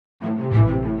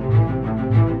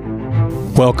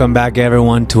Welcome back,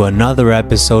 everyone, to another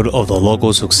episode of the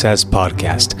Local Success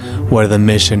Podcast, where the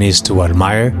mission is to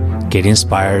admire, get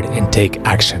inspired, and take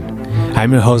action.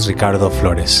 I'm your host, Ricardo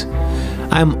Flores.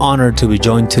 I'm honored to be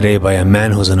joined today by a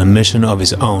man who's on a mission of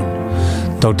his own,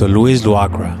 Dr.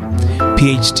 Luacra,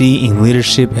 Ph.D. in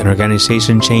Leadership and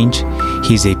Organization Change.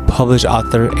 He's a published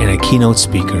author and a keynote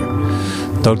speaker.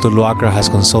 Dr. Luacra has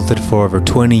consulted for over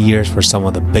 20 years for some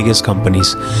of the biggest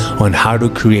companies on how to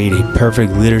create a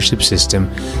perfect leadership system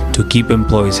to keep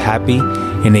employees happy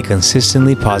in a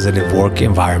consistently positive work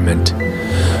environment.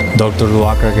 Dr.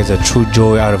 Luacra gets a true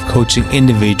joy out of coaching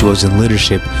individuals in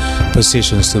leadership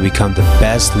positions to become the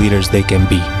best leaders they can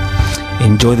be.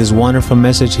 Enjoy this wonderful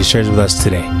message he shares with us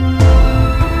today.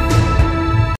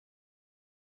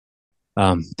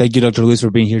 Thank you, Dr. Luis, for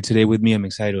being here today with me. I'm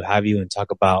excited to have you and talk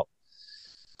about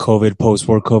COVID,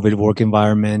 post-work COVID work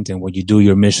environment and what you do,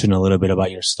 your mission, a little bit about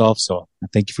yourself. So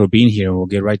thank you for being here, and we'll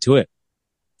get right to it.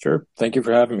 Sure. Thank you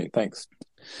for having me. Thanks.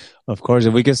 Of course.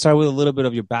 If we can start with a little bit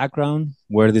of your background,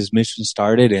 where this mission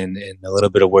started and a little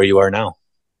bit of where you are now.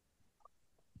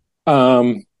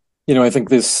 I think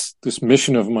this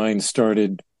mission of mine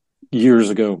started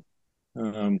years ago.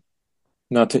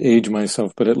 Not to age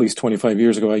myself, but at least 25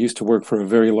 years ago, I used to work for a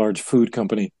very large food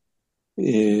company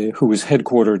who was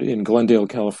headquartered in Glendale,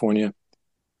 California.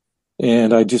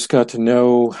 And I just got to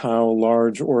know how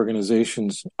large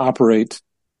organizations operate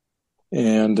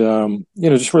and,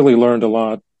 just really learned a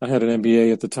lot. I had an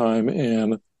MBA at the time,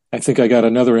 and I think I got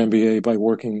another MBA by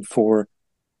working for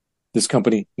this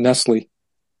company, Nestle.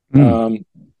 And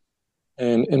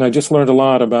I just learned a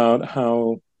lot about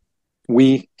how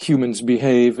we humans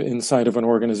behave inside of an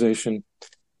organization.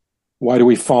 Why do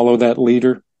we follow that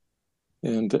leader?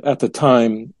 And at the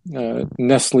time,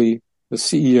 Nestle, the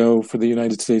CEO for the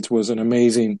United States, was an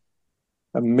amazing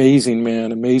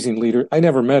man, amazing leader. I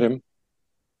never met him,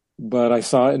 but I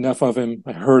saw enough of him.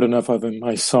 I heard enough of him.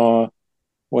 I saw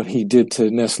what he did to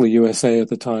Nestle USA at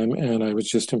the time, and I was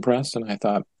just impressed. And I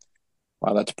thought,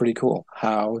 wow, that's pretty cool.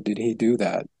 How did he do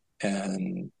that?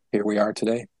 And here we are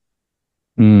today.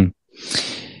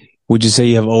 Would you say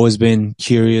you have always been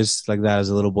curious like that as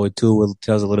a little boy too? Well,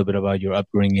 tell us a little bit about your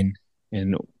upbringing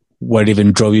and what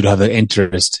even drove you to have the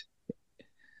interest.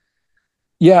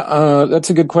 Yeah, that's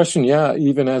a good question. Yeah,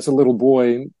 even as a little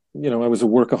boy, I was a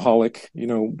workaholic.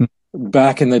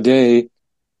 Back in the day,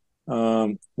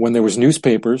 when there was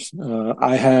newspapers,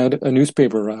 I had a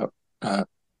newspaper route.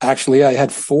 Actually, I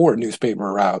had 4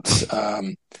 newspaper routes.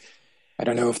 I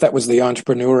don't know if that was the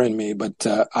entrepreneur in me, but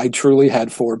I truly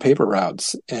had 4 paper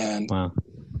routes. And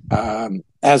wow.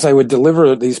 As I would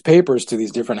deliver these papers to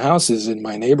these different houses in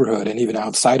my neighborhood and even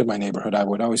outside of my neighborhood, I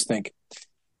would always think,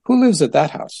 who lives at that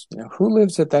house? Who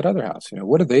lives at that other house?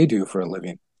 What do they do for a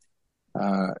living?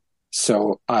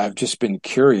 So I've just been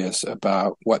curious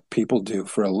about what people do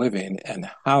for a living and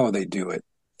how they do it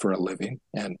for a living.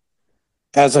 And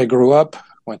as I grew up,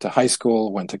 went to high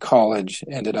school, went to college,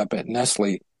 ended up at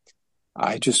Nestle,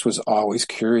 I just was always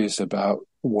curious about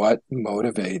what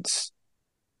motivates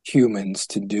humans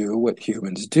to do what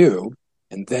humans do.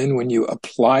 And then when you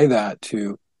apply that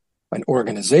to an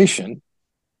organization,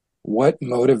 what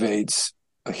motivates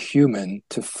a human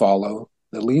to follow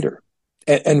the leader?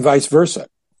 And vice versa.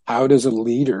 How does a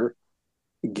leader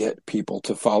get people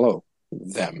to follow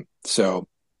them? So,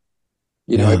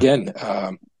 again,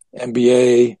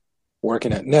 MBA,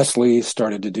 working at Nestle,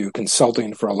 started to do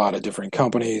consulting for a lot of different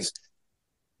companies.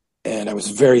 And I was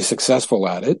very successful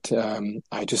at it.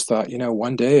 I just thought,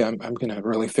 one day I'm going to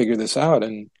really figure this out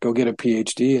and go get a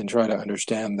Ph.D. and try to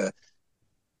understand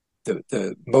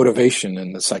the motivation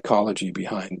and the psychology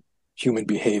behind human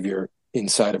behavior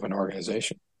inside of an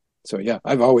organization. So, yeah,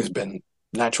 I've always been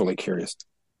naturally curious.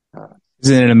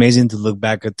 Isn't it amazing to look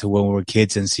back to when we were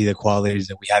kids and see the qualities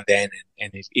that we had then?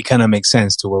 And it kind of makes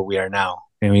sense to where we are now.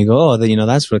 And we go,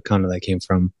 that's where kind of that came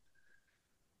from.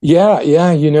 Yeah.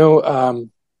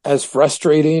 As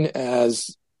frustrating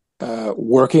as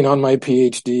working on my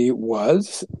PhD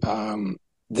was,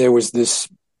 there was this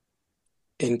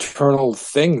internal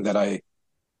thing that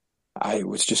I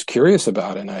was just curious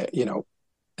about.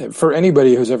 And for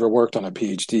anybody who's ever worked on a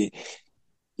PhD,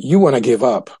 you want to give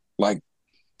up like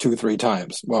 2-3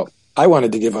 times. Well, I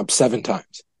wanted to give up 7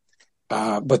 times.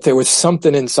 But there was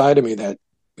something inside of me that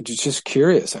was just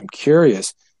curious. I'm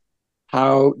curious.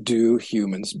 How do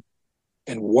humans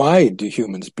and why do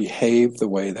humans behave the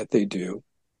way that they do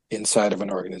inside of an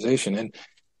organization? And,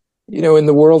 in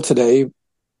the world today,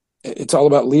 it's all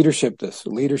about leadership this,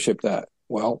 leadership that.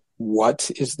 Well,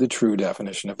 what is the true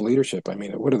definition of leadership? I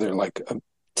mean, what are there, like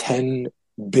 10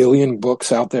 billion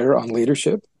books out there on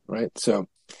leadership, right? So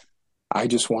I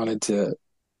just wanted to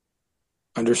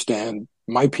understand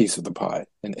my piece of the pie.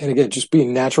 And again, just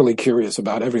being naturally curious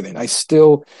about everything.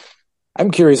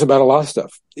 I'm curious about a lot of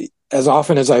stuff. As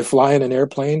often as I fly in an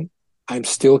airplane, I'm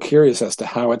still curious as to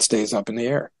how it stays up in the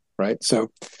air, right?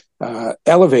 So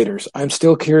elevators, I'm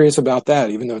still curious about that,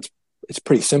 even though it's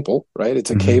pretty simple, right?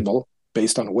 It's a cable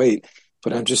based on weight,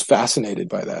 but I'm just fascinated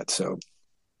by that. So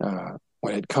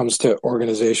when it comes to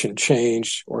organization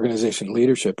change, organization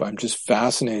leadership, I'm just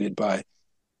fascinated by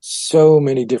so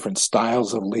many different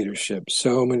styles of leadership,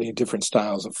 so many different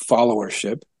styles of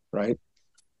followership, right?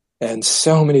 And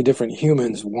so many different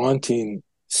humans wanting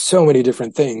so many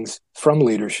different things from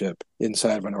leadership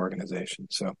inside of an organization.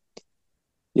 So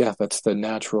yeah, that's the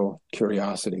natural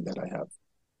curiosity that I have.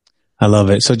 I love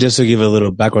it. So just to give a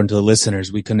little background to the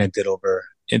listeners, we connected over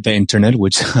the internet,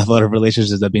 which a lot of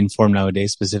relationships have been formed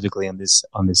nowadays, specifically on this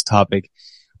topic,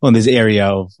 on this area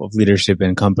of leadership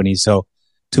and companies. So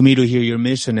to me, to hear your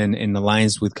mission and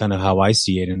aligns with kind of how I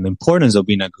see it and the importance of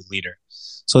being a good leader.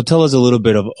 So tell us a little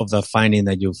bit of the finding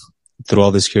that you've, through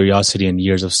all this curiosity and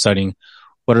years of studying,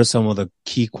 what are some of the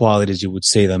key qualities you would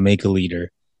say that make a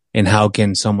leader, and how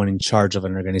can someone in charge of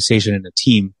an organization and a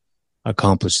team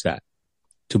accomplish that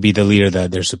to be the leader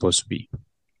that they're supposed to be?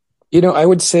 I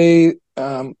would say,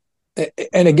 and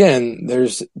again,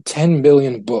 there's 10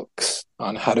 billion books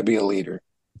on how to be a leader.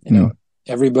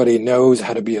 Everybody knows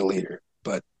how to be a leader,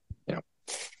 but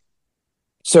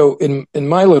so in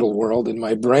my little world, in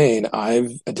my brain,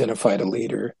 I've identified a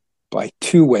leader by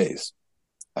two ways.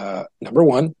 Number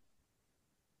one,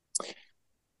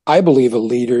 I believe a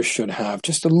leader should have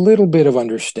just a little bit of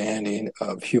understanding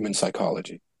of human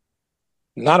psychology.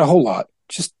 Not a whole lot,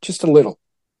 just a little.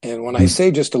 And when I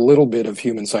say just a little bit of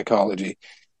human psychology,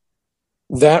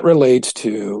 that relates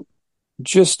to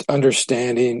just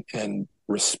understanding and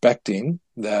respecting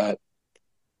that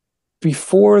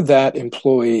before that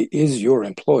employee is your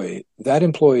employee, that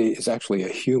employee is actually a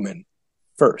human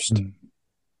first.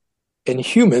 And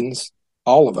humans,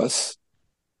 all of us,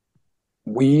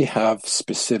 we have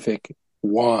specific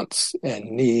wants and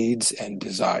needs and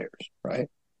desires, right?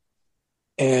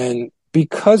 And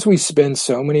because we spend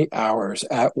so many hours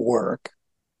at work,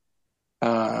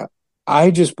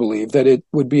 I just believe that it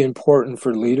would be important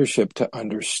for leadership to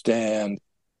understand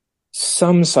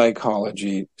some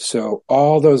psychology, so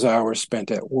all those hours spent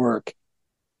at work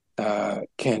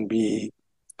can be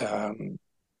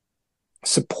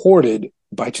supported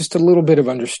by just a little bit of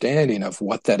understanding of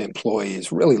what that employee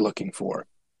is really looking for.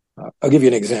 I'll give you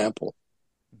an example.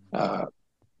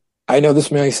 I know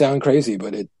this may sound crazy,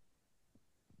 but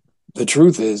the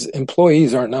truth is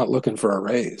employees are not looking for a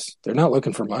raise. They're not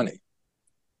looking for money.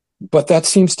 But that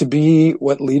seems to be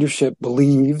what leadership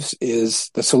believes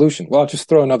is the solution. Well, I'll just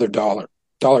throw another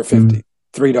 $1.50,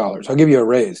 $3. I'll give you a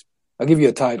raise. I'll give you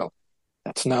a title.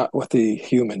 That's not what the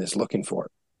human is looking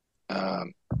for.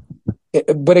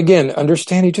 But again,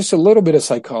 understanding just a little bit of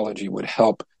psychology would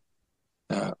help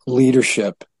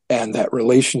leadership and that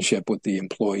relationship with the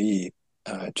employee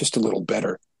just a little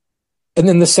better. And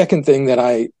then the second thing that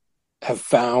I have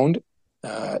found,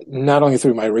 not only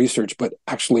through my research, but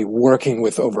actually working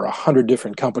with over 100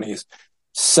 different companies,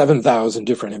 7,000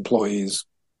 different employees,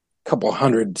 a couple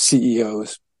hundred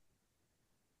CEOs.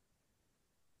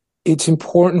 It's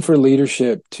important for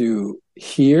leadership to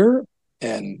hear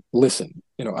and listen.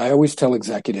 I always tell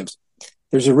executives,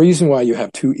 there's a reason why you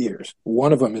have two ears.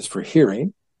 One of them is for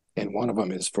hearing and one of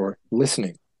them is for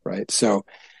listening, right? So,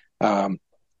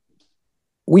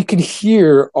 we can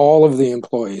hear all of the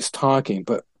employees talking,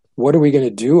 but what are we going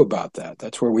to do about that?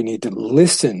 That's where we need to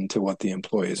listen to what the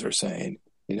employees are saying.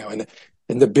 And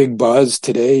the big buzz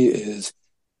today is,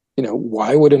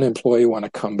 why would an employee want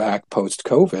to come back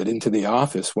post-COVID into the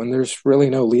office when there's really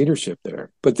no leadership there?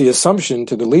 But the assumption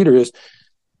to the leader is,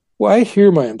 well, I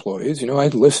hear my employees, I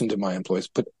listen to my employees,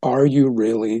 but are you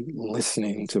really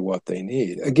listening to what they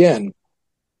need? Again,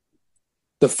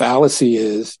 the fallacy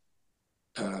is,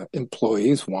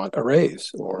 employees want a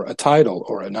raise or a title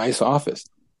or a nice office.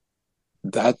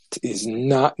 That is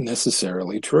not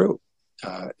necessarily true.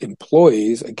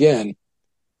 Employees, again,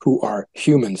 who are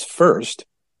humans first,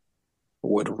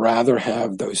 would rather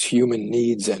have those human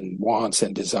needs and wants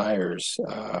and desires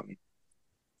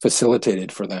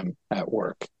facilitated for them at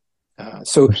work.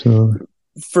 So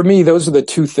for me, those are the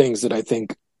two things that I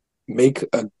think make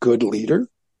a good leader.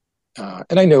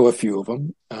 And I know a few of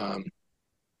them.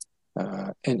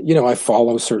 And I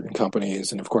follow certain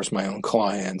companies and, of course, my own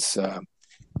clients.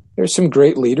 There's some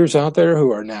great leaders out there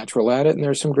who are natural at it, and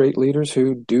there's some great leaders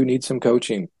who do need some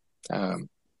coaching. You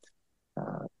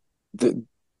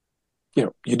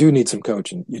do need some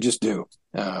coaching. You just do.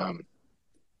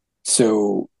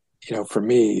 So, for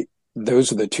me,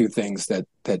 those are the two things that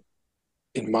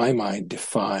in my mind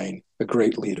define a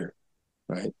great leader,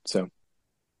 right? So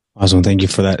Awesome. Thank you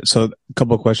for that. So a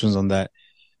couple of questions on that.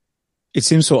 It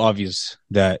seems so obvious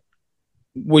that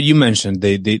what you mentioned,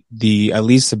 the at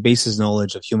least the basis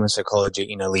knowledge of human psychology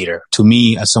in a leader. To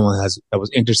me, as someone that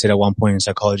was interested at one point in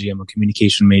psychology, I'm a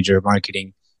communication major,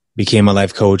 marketing, became a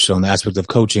life coach on the aspect of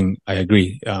coaching. I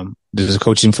agree. There's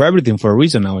coaching for everything for a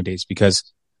reason nowadays,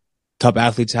 because top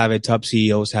athletes have it, top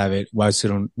CEOs have it. Why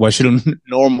shouldn't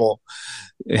normal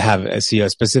have a CEO,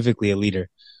 specifically a leader?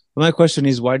 But my question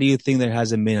is, why do you think there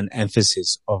hasn't been an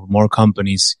emphasis of more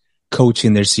companies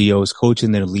coaching their CEOs,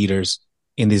 coaching their leaders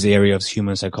in this area of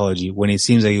human psychology, when it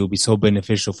seems like it would be so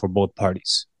beneficial for both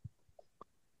parties?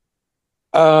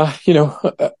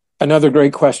 Another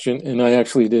great question, and I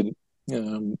actually did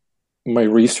my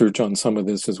research on some of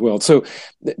this as well. So,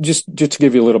 just to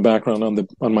give you a little background on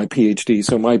my PhD.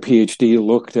 So, my PhD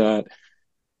looked at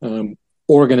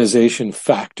organization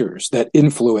factors that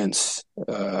influence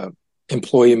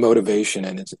employee motivation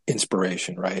and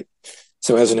inspiration, right?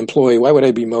 So, as an employee, why would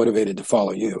I be motivated to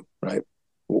follow you, right?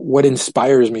 What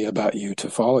inspires me about you to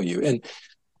follow you? And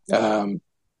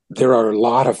there are a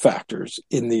lot of factors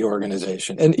in the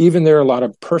organization, and even there are a lot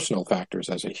of personal factors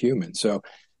as a human. So,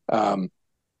 I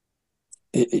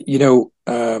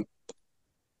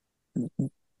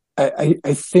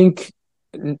think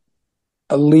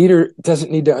a leader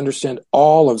doesn't need to understand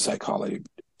all of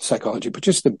psychology, but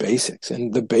just the basics.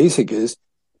 And the basic is,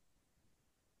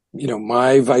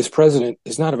 my vice president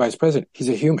is not a vice president. He's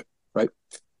a human, right?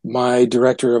 My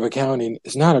director of accounting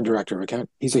is not a director of accounting.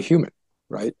 He's a human,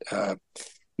 right?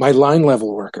 My line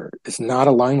level worker is not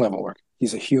a line level worker.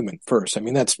 He's a human first. I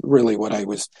mean, that's really what I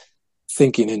was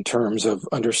thinking in terms of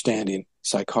understanding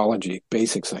psychology,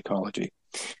 basic psychology.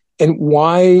 And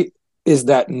why is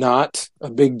that not a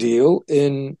big deal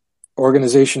in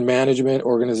organization management,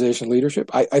 organization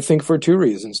leadership? I think for two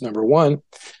reasons. Number one,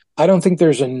 I don't think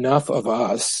there's enough of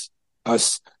us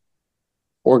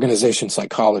organization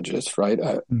psychologists, right?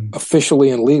 Officially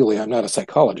and legally, I'm not a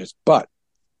psychologist, but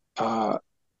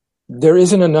there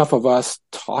isn't enough of us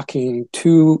talking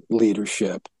to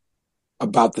leadership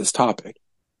about this topic.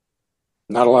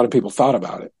 Not a lot of people thought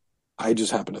about it. I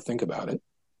just happened to think about it,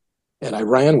 and I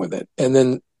ran with it. And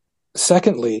then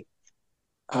secondly,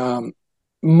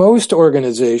 most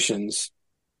organizations,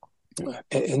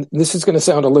 and this is going to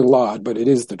sound a little odd, but it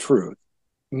is the truth.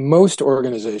 Most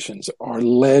organizations are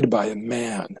led by a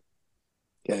man,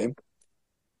 okay?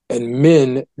 And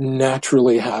men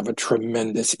naturally have a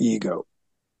tremendous ego,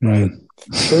 right?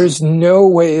 There's no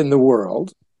way in the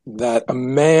world that a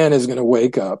man is going to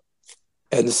wake up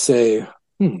and say,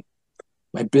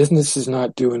 my business is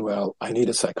not doing well. I need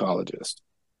a psychologist.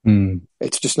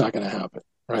 It's just not going to happen,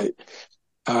 right?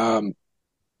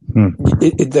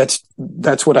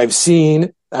 That's what I've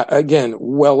seen. Again,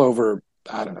 well over,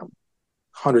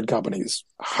 100 companies,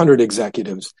 100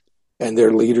 executives and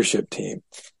their leadership team.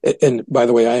 And by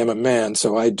the way, I am a man,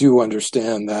 so I do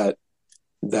understand that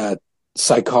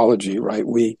psychology, right?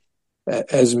 We,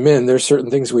 as men, there's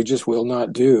certain things we just will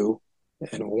not do.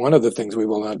 And one of the things we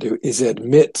will not do is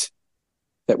admit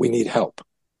that we need help,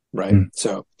 right?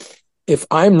 So if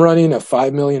I'm running a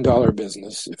 $5 million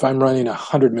business, if I'm running a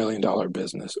 $100 million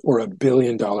business or $1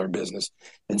 billion business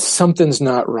and something's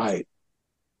not right,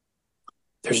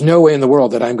 there's no way in the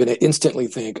world that I'm going to instantly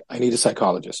think I need a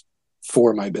psychologist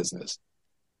for my business.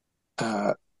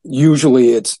 Usually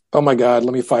it's, oh my God,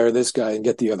 let me fire this guy and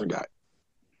get the other guy.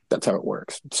 That's how it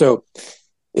works. So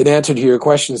in answer to your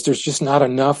questions, there's just not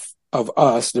enough of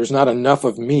us. There's not enough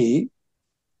of me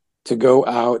to go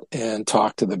out and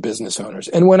talk to the business owners.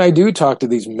 And when I do talk to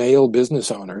these male business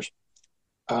owners,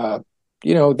 they're a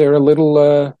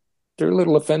little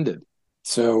offended.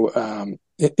 So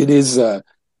it is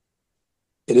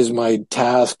my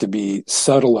task to be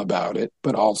subtle about it,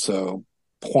 but also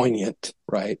poignant,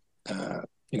 right?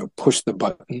 Push the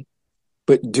button,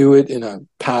 but do it in a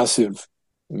passive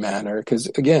manner. Because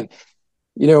again,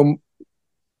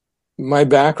 my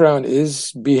background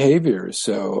is behavior,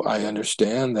 so I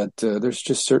understand that there's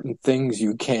just certain things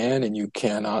you can and you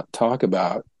cannot talk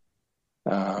about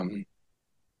in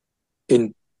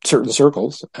certain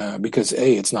circles because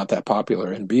A, it's not that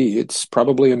popular, and B, it's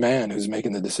probably a man who's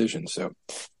making the decision. So,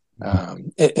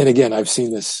 and again, I've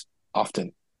seen this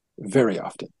often, very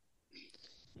often.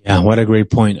 Yeah, what a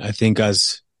great point. I think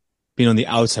as being on the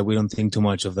outside, we don't think too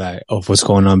much of that, of what's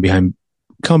going on behind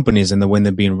companies and the way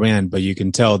they're being ran, but you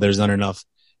can tell there's not enough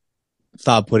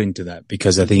thought put into that,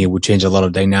 because I think it would change a lot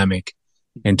of dynamic,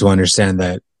 and to understand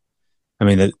that,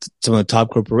 that some of the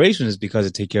top corporations is because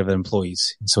they take care of their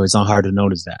employees. So it's not hard to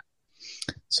notice that.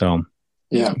 So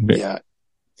Yeah. Yeah.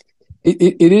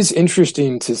 It is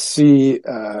interesting to see,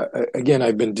 again,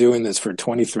 I've been doing this for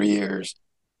 23 years.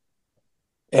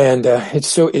 And it's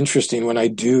so interesting when I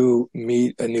do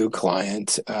meet a new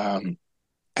client.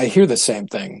 I hear the same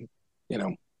thing, you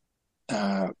know,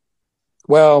 uh,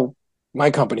 well,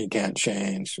 my company can't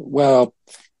change. Well,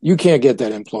 you can't get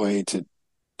that employee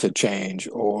to change,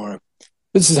 or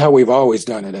this is how we've always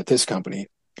done it at this company.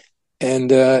 And,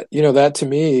 that to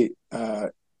me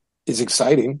is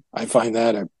exciting. I find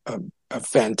that a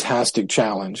fantastic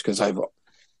challenge because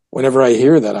whenever I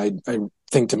hear that, I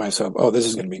think to myself, oh, this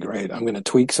is going to be great. I'm going to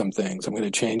tweak some things. I'm going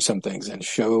to change some things and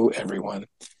show everyone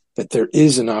that there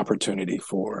is an opportunity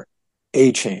for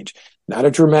a change, not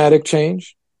a dramatic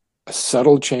change, a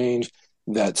subtle change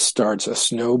that starts a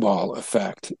snowball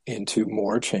effect into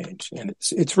more change. And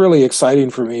it's really exciting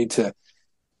for me to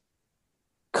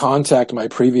contact my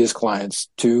previous clients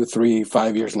 2, 3,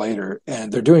 5 years later,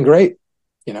 and they're doing great.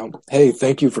 Hey,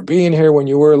 thank you for being here when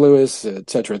you were, Lewis, et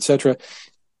cetera, et cetera.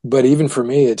 But even for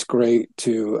me, it's great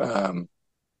to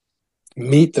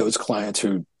meet those clients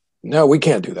who, no, we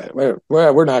can't do that.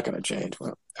 We're not going to change.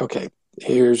 Well, okay,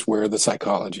 here's where the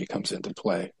psychology comes into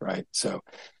play, right? So,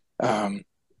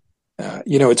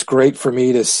 it's great for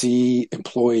me to see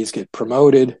employees get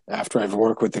promoted after I've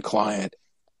worked with the client.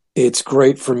 It's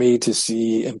great for me to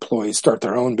see employees start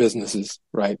their own businesses,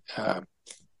 right?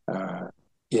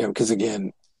 Because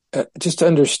again, just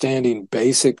understanding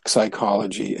basic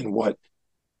psychology and what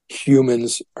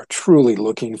humans are truly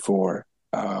looking for,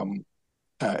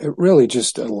 it really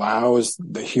just allows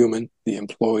the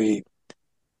employee,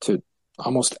 to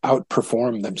almost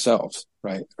outperform themselves,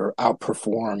 right? Or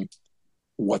outperform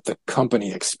what the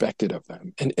company expected of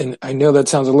them. And I know that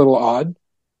sounds a little odd,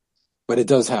 but it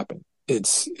does happen. It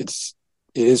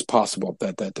is possible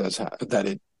that that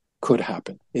it could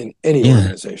happen in any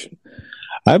organization.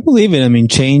 I believe it. I mean,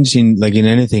 change in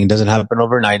anything doesn't happen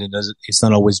overnight. It's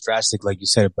not always drastic, like you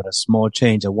said, but a small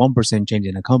change, a 1% change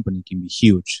in a company can be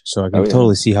huge. So I can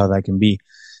totally see how that can be.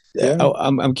 Yeah.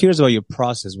 I'm curious about your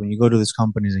process. When you go to these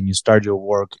companies and you start your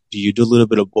work, do you do a little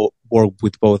bit of work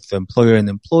with both the employer and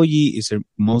the employee? Is it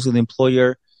mostly the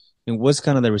employer? And what's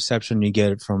kind of the reception you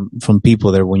get from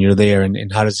people there when you're there,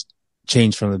 and how does it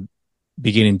change from the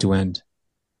beginning to end?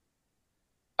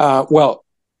 Well,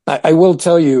 I will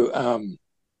tell you,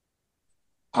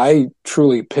 I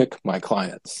truly pick my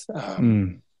clients.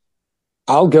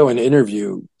 I'll go and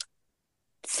interview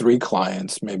 3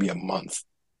 clients maybe a month,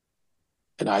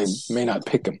 and I may not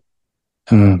pick them.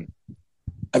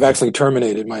 I've actually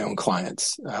terminated my own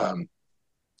clients. And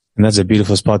that's a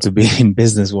beautiful spot to be in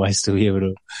business-wise, to be able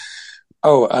to.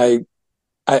 Oh, I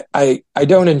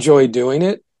don't enjoy doing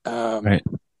it. Right.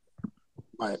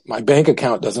 My bank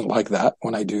account doesn't like that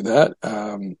when I do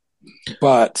that.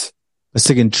 But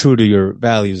sticking true to your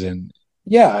values and.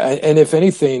 Yeah, and if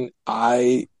anything,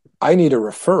 I need a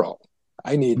referral.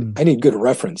 I need good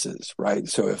references, right?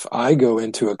 So if I go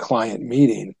into a client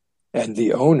meeting and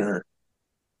the owner,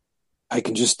 I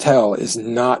can just tell, is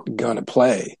not going to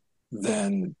play,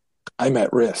 then I'm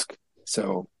at risk.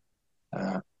 So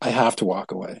I have to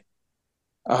walk away.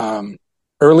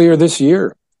 Earlier this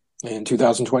year, in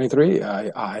 2023,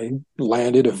 I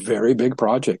landed a very big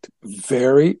project,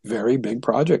 very, very big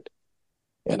project.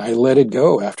 And I let it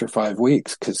go after 5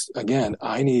 weeks because, again,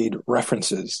 I need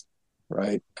references,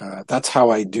 right? That's how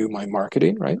I do my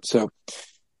marketing, right? So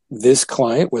this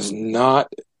client was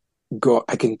not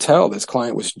I can tell this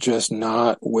client was just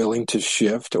not willing to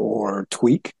shift or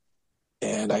tweak.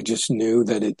 And I just knew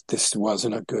that this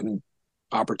wasn't a good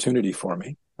opportunity for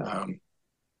me.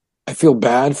 I feel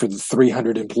bad for the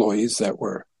 300 employees that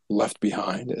were left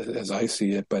behind, as I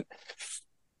see it. But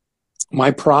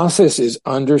my process is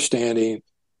understanding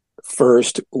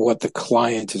first what the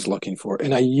client is looking for.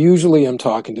 And I usually am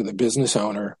talking to the business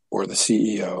owner or the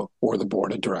CEO or the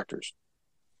board of directors.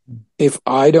 If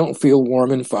I don't feel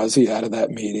warm and fuzzy out of that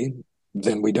meeting,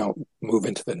 then we don't move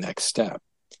into the next step.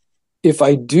 If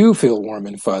I do feel warm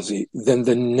and fuzzy, then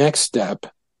the next step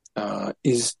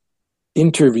is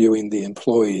interviewing the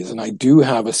employees. And I do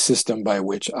have a system by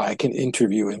which I can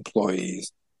interview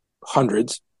employees,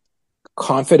 hundreds,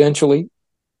 confidentially,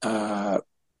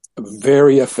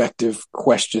 very effective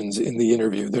questions in the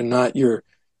interview. They're not your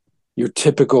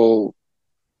typical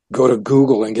go to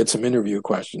Google and get some interview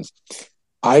questions.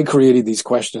 I created these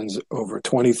questions over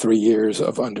 23 years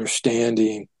of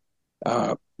understanding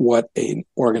what an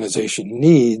organization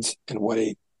needs and what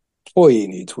an employee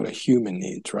needs, what a human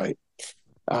needs, right?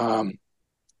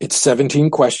 It's 17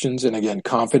 questions, and again,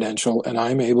 confidential, and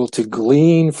I'm able to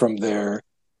glean from there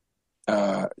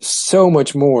so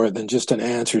much more than just an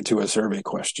answer to a survey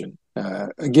question.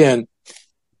 Again,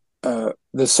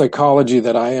 the psychology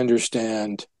that I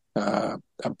understand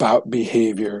about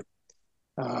behavior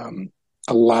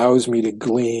allows me to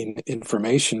glean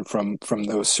information from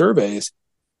those surveys.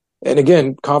 And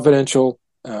again, confidential.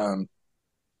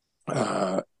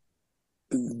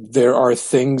 There are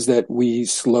things that we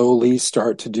slowly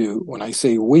start to do. When I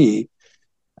say we,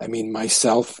 I mean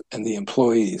myself and the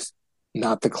employees,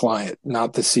 not the client,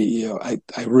 not the CEO.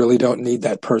 I really don't need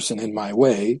that person in my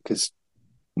way, because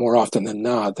more often than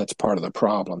not, that's part of the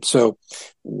problem. So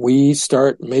we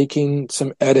start making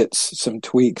some edits, some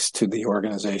tweaks to the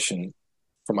organization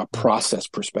from a process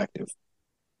perspective.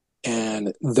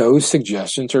 And those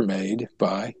suggestions are made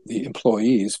by the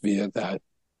employees via that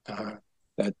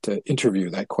interview,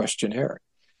 that questionnaire.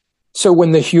 So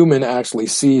when the human actually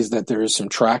sees that there is some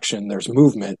traction, there's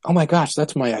movement, oh my gosh,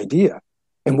 that's my idea.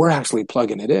 And we're actually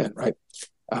plugging it in, right?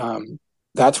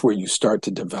 That's where you start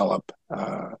to develop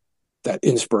that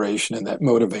inspiration and that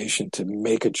motivation to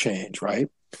make a change, right?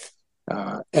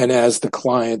 And as the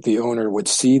client, the owner would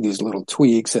see these little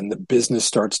tweaks and the business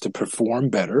starts to perform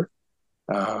better,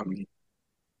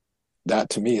 that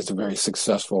to me is a very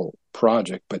successful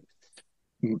project. But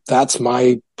that's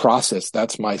my process.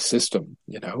 That's my system,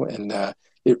 and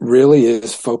it really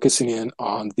is focusing in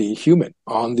on the human,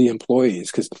 on the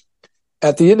employees. Because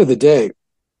at the end of the day,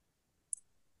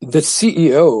 the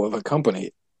CEO of a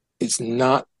company he's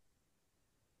not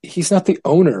the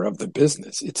owner of the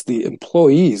business. It's the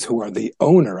employees who are the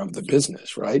owner of the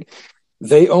business, right?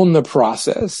 They own the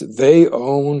process. They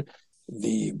own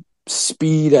the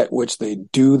speed at which they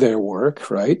do their work,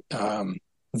 right?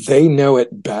 They know it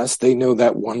best. They know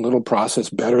that one little process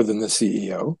better than the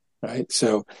CEO, right?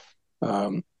 So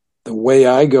the way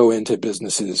I go into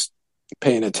business is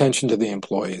paying attention to the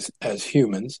employees as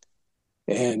humans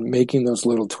and making those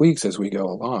little tweaks as we go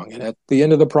along. And at the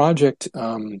end of the project,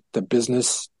 the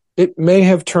business, it may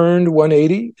have turned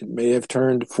 180. It may have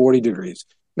turned 40 degrees.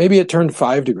 Maybe it turned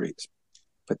 5 degrees.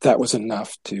 But that was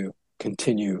enough to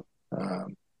continue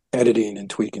editing and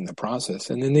tweaking the process.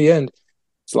 And in the end,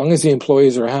 as long as the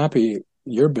employees are happy,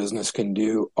 your business can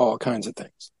do all kinds of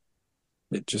things.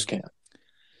 It just can't.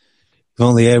 If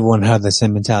only everyone had the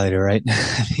same mentality, right?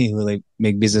 It would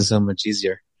make business so much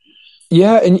easier.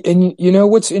 Yeah, and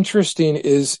what's interesting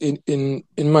is in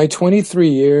my 23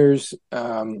 years,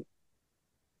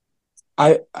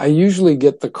 I usually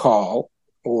get the call,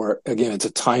 or again, it's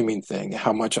a timing thing,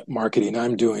 how much marketing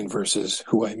I'm doing versus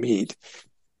who I meet.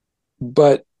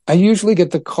 But I usually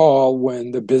get the call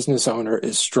when the business owner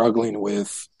is struggling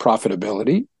with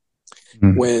profitability,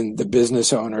 when the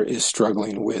business owner is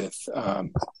struggling with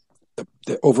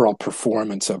the overall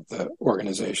performance of the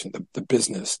organization, the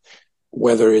business,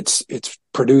 whether it's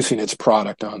producing its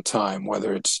product on time,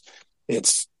 whether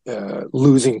it's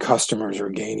losing customers or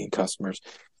gaining customers.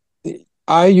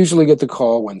 I usually get the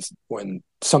call when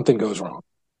something goes wrong,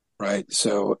 right?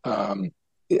 So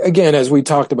again, as we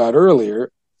talked about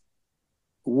earlier,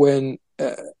 when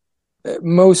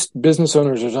most business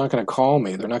owners are not going to call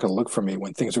me, they're not going to look for me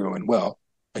when things are going well.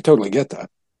 I totally get that.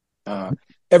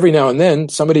 Every now and then,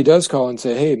 somebody does call and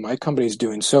say, hey, my company's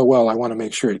doing so well, I want to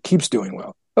make sure it keeps doing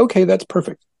well. Okay, that's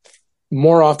perfect.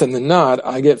 More often than not,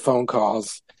 I get phone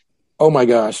calls. Oh my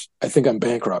gosh, I think I'm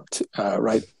bankrupt,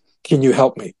 right? Can you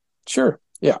help me? Sure,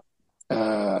 yeah.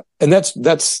 And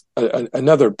that's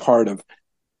another part of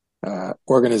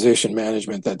organization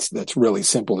management that's really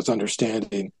simple. It's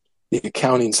understanding the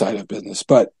accounting side of business.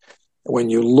 But when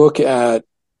you look at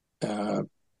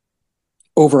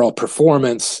overall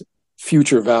performance,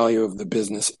 future value of the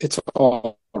business, it's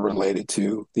all related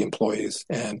to the employees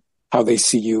and how they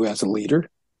see you as a leader,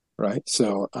 right?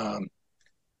 So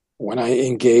when I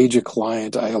engage a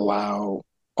client, I allow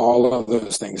all of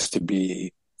those things to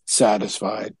be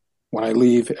satisfied. When I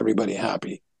leave, everybody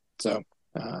happy. So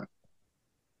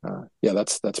yeah,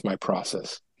 that's my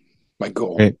process, my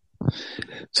goal. Great.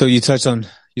 So you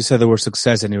said the word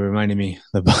success, and it reminded me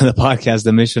the podcast,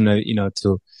 the mission,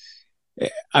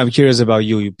 I'm curious about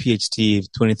you. You Ph.D.,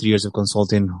 23 years of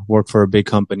consulting, work for a big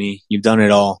company. You've done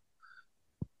it all.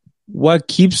 What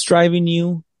keeps driving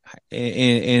you,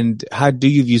 and how do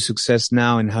you view success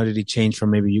now, and how did it change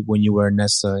from maybe when you were in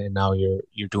Nesta and now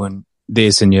you're doing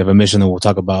this and you have a mission that we'll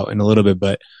talk about in a little bit,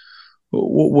 but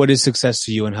what is success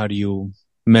to you, and how do you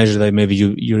measure that? Maybe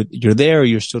you're there or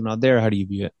you're still not there. How do you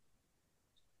view it?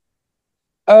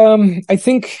 I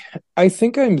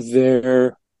think I'm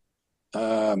there.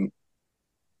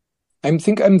 I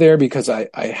think I'm there because I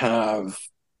have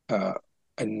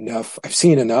enough. I've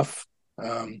seen enough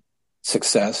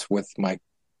success with my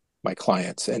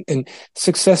clients, and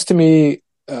success to me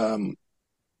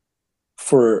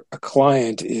for a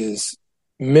client is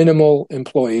minimal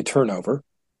employee turnover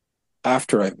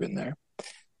after I've been there.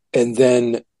 And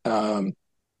then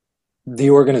the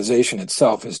organization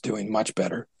itself is doing much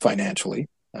better financially.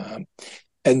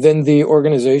 And then the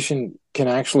organization can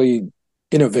actually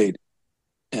innovate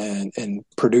and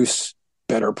produce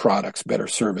better products, better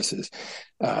services.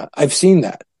 I've seen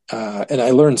that. And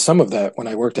I learned some of that when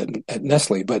I worked at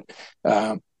Nestle, but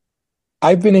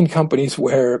I've been in companies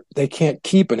where they can't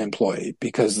keep an employee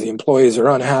because the employees are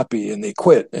unhappy and they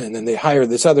quit, and then they hire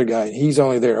this other guy and he's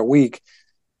only there a week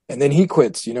and then he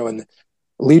quits, and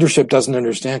leadership doesn't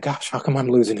understand, gosh, how come I'm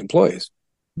losing employees?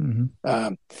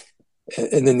 Mm-hmm.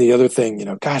 And then the other thing,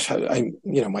 gosh,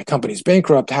 my company's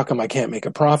bankrupt. How come I can't make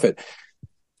a profit?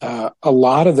 A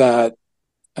lot of that,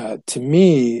 to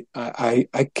me,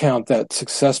 I count that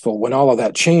successful when all of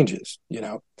that changes,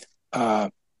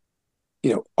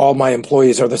 all my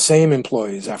employees are the same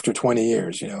employees after 20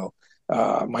 years,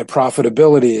 my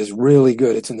profitability is really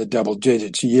good. It's in the double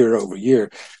digits year over year.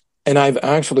 And I've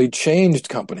actually changed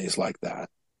companies like that.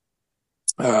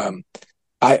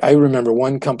 I remember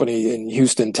one company in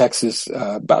Houston, Texas,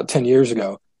 about 10 years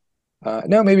ago.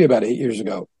 No, maybe about 8 years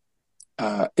ago.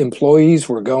 Employees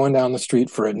were going down the street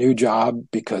for a new job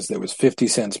because there was 50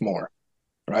 cents more,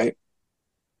 right?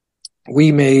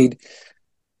 We made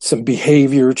some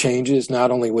behavior changes, not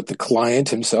only with the client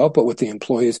himself, but with the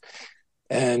employees.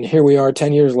 And here we are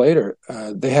 10 years later.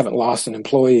 They haven't lost an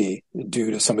employee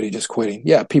due to somebody just quitting.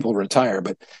 Yeah, people retire,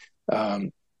 but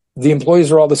the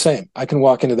employees are all the same. I can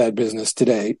walk into that business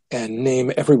today and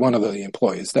name every one of the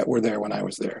employees that were there when I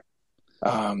was there.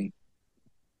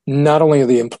 Not only are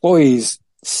the employees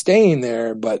staying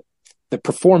there, but the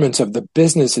performance of the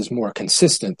business is more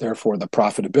consistent. Therefore, the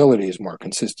profitability is more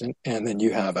consistent. And then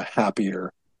you have a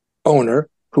happier owner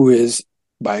who is,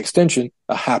 by extension,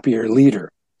 a happier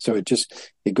leader. So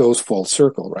it goes full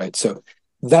circle, right? So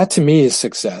that to me is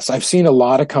success. I've seen a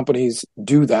lot of companies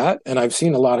do that. And I've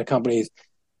seen a lot of companies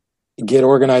get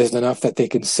organized enough that they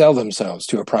can sell themselves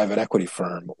to a private equity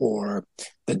firm, or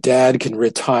the dad can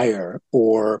retire,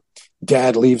 or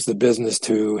dad leaves the business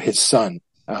to his son.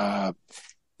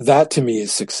 That to me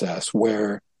is success,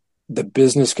 where the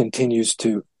business continues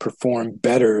to perform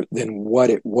better than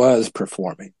what it was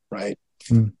performing, right?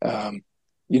 Mm.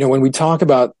 When we talk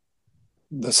about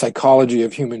the psychology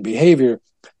of human behavior,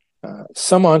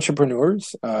 some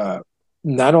entrepreneurs,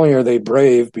 not only are they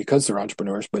brave because they're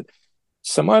entrepreneurs, but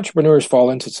some entrepreneurs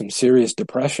fall into some serious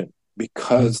depression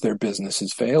because their business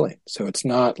is failing. So it's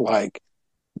not like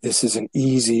this is an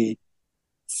easy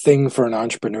thing for an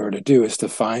entrepreneur to do, is to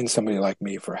find somebody like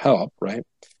me for help, right?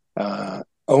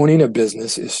 Owning a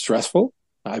business is stressful.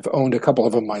 I've owned a couple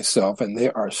of them myself, and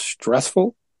they are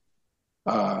stressful.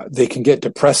 They can get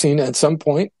depressing at some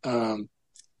point.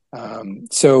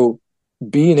 So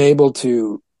being able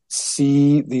to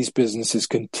see these businesses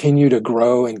continue to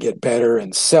grow and get better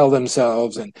and sell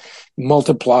themselves and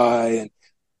multiply, and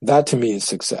that to me is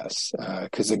success.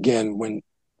 Because again,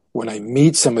 when I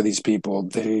meet some of these people,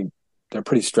 they're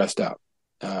pretty stressed out.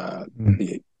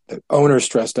 The owner's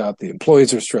stressed out, the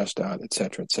employees are stressed out, et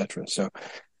cetera, et cetera. So,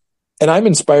 and I'm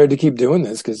inspired to keep doing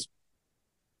this because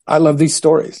I love these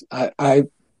stories. I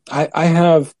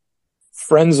have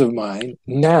friends of mine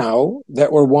now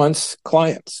that were once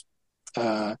clients.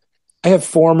 I have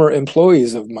former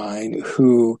employees of mine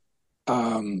who,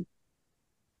 I'll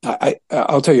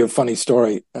tell you a funny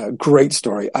story, a great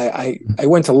story. I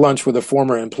went to lunch with a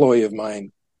former employee of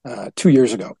mine 2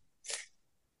 years ago.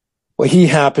 Well, he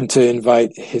happened to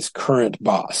invite his current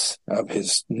boss of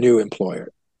his new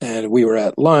employer, and we were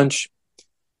at lunch,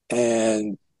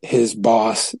 and his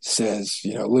boss says,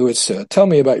 Louis, tell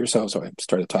me about yourself. So I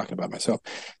started talking about myself,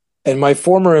 and my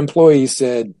former employee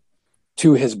said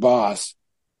to his boss,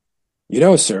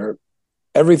 sir,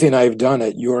 everything I've done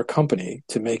at your company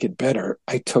to make it better,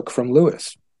 I took from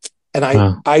Louis. And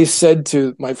I said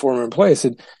to my former employee, I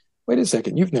said, wait a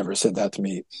second, you've never said that to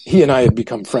me. He and I have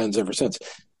become friends ever since.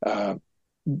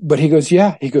 But he goes,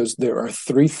 there are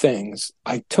 3 things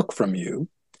I took from you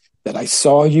that I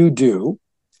saw you do,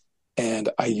 and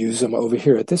I use them over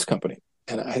here at this company.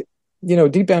 And I,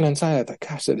 deep down inside, I thought,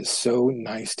 gosh, that is so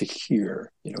nice to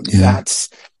hear.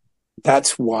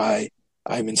 That's why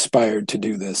I'm inspired to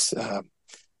do this.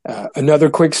 Another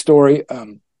quick story.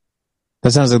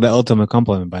 That sounds like the ultimate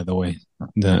compliment, by the way.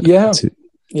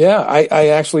 I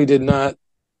actually did not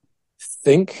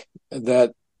think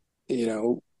that,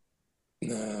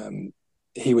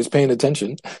 he was paying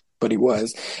attention, but he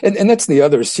was. And that's the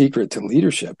other secret to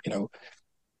leadership.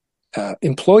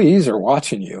 Employees are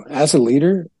watching you. As a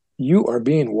leader, you are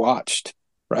being watched,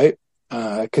 right?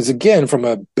 Because again, from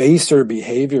a baser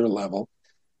behavior level,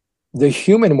 the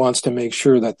human wants to make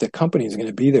sure that the company is going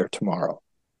to be there tomorrow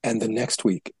and the next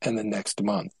week and the next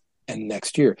month and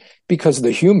next year, because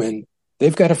the human,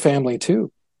 they've got a family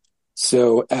too.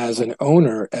 So as an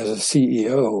owner, as a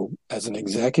CEO, as an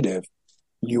executive,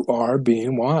 you are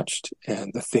being watched,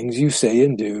 and the things you say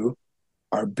and do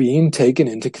are being taken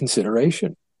into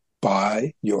consideration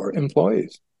by your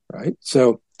employees, right?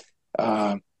 So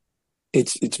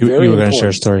it's very you were going to important. share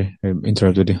a story. I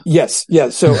interrupted you. Yes.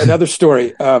 So another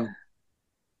story.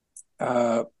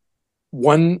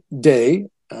 One day,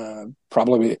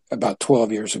 probably about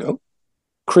 12 years ago,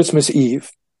 Christmas Eve,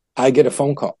 I get a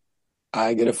phone call.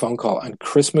 On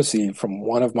Christmas Eve from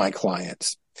one of my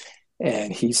clients.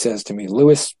 And he says to me,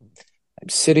 Louis, I'm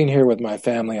sitting here with my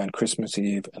family on Christmas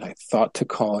Eve, and I thought to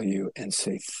call you and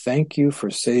say thank you for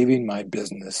saving my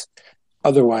business.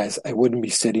 Otherwise, I wouldn't be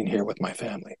sitting here with my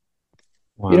family.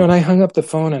 Wow. You know, and I hung up the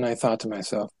phone and I thought to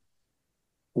myself,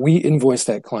 we invoiced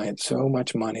that client so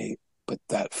much money, but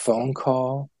that phone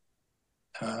call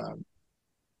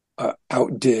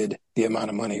outdid the amount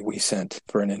of money we sent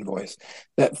for an invoice.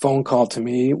 That phone call to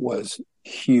me was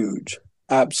huge,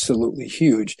 absolutely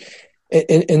huge.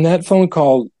 And that phone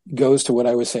call goes to what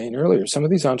I was saying earlier. Some of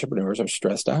these entrepreneurs are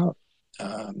stressed out,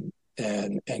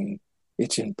 and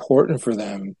it's important for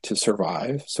them to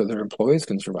survive so their employees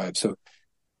can survive. So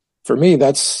for me,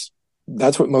 that's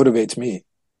what motivates me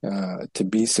to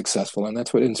be successful, and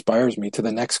that's what inspires me to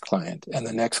the next client and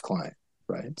the next client,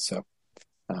 right? So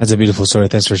that's a beautiful story.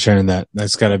 Thanks for sharing that.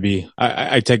 That's got to be,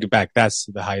 I take it back. That's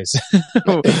the highest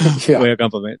way of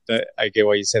compliment. I get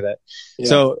why you say that. Yeah.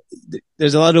 So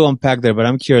there's a lot to unpack there, but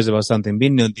I'm curious about something.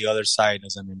 Being on the other side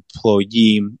as an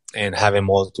employee and having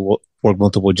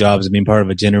multiple jobs and being part of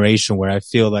a generation where I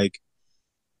feel like,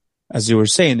 as you were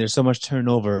saying, there's so much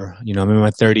turnover. You know, I'm in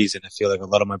my 30s and I feel like a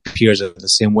lot of my peers are the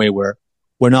same way, where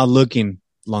we're not looking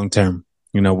long term.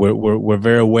 You know, we're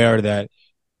very aware that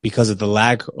because of the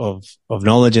lack of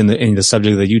knowledge in the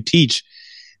subject that you teach,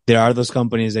 there are those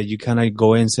companies that you kind of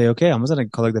go in and say, okay, I'm just going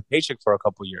to collect the paycheck for a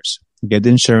couple of years, get the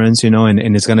insurance, you know, and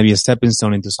it's going to be a stepping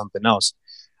stone into something else.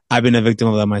 I've been a victim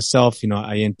of that myself. You know,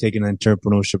 I ain't taking an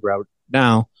entrepreneurship route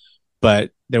now,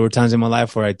 but there were times in my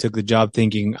life where I took the job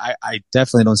thinking, I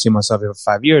definitely don't see myself here for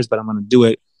 5 years, but I'm going to do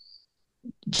it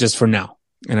just for now.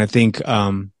 And I think,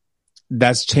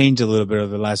 that's changed a little bit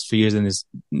over the last few years in this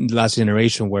last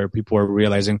generation, where people are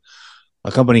realizing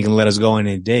a company can let us go in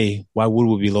a day. Why would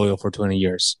we be loyal for 20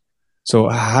 years? So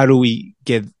how do we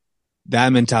get that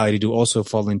mentality to also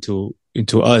fall into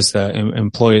us, the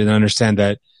employees, and understand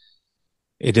that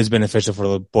it is beneficial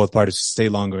for both parties to stay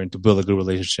longer and to build a good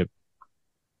relationship?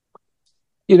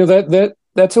 You know,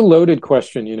 that's a loaded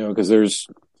question, you know, because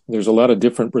there's a lot of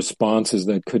different responses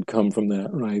that could come from that,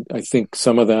 right? I think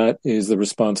some of that is the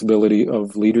responsibility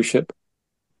of leadership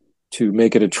to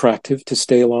make it attractive to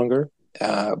stay longer.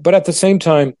 But at the same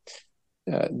time,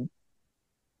 the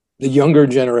younger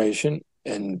generation,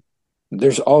 and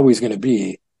there's always going to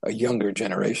be a younger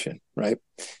generation, right?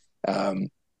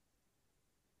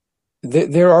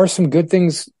 There are some good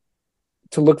things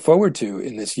to look forward to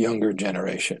in this younger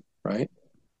generation, right?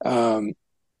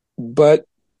 But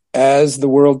as the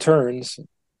world turns,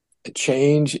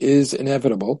 change is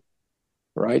inevitable,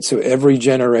 right? So every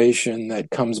generation that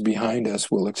comes behind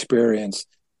us will experience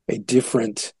a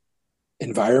different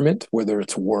environment, whether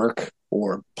it's work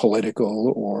or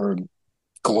political or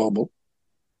global.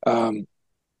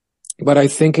 But I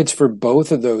think it's for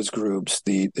both of those groups,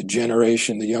 the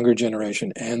generation, the younger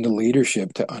generation, and the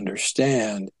leadership, to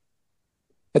understand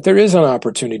that there is an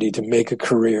opportunity to make a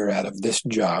career out of this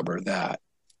job or that.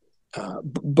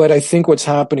 But I think what's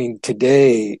happening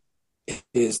today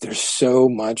is there's so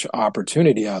much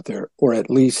opportunity out there, or at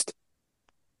least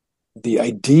the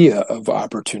idea of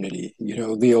opportunity. You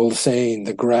know, the old saying,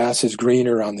 the grass is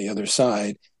greener on the other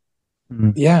side.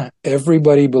 Mm-hmm. Yeah,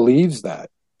 everybody believes that.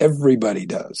 Everybody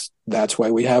does. That's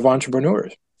why we have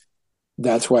entrepreneurs.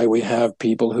 That's why we have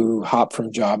people who hop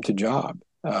from job to job.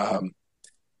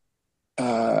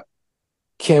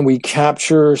 Can we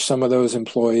capture some of those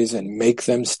employees and make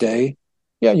them stay?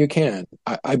 Yeah, you can.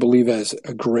 I believe as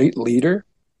a great leader,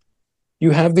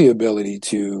 you have the ability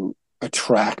to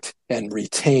attract and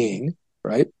retain,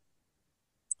 right?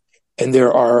 And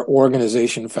there are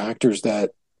organization factors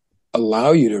that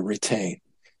allow you to retain.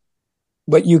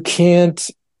 But you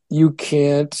can't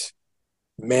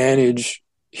manage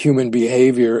human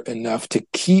behavior enough to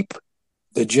keep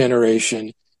the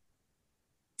generation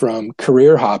from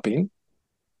career hopping,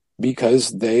 because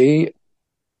they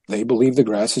believe the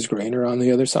grass is greener on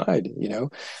the other side. You know,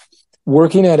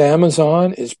 working at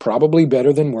Amazon is probably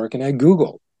better than working at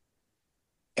Google,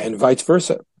 and vice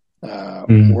versa.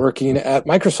 Mm. Working at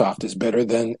Microsoft is better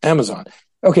than Amazon.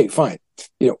 Okay, fine.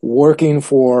 Working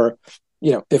for,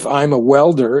 if I'm a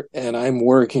welder and I'm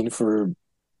working for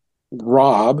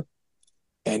Rob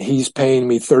and he's paying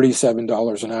me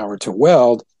 $37 an hour to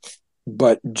weld,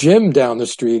 but Jim down the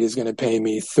street is going to pay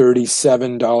me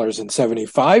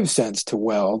 $37.75 to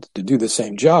weld to do the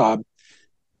same job,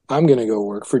 I'm going to go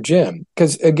work for Jim.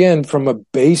 Because again, from a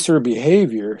baser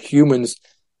behavior, humans,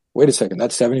 wait a second,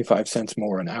 that's 75 cents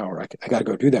more an hour. I got to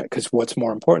go do that because what's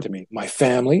more important to me? My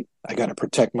family. I got to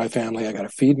protect my family. I got to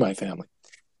feed my family.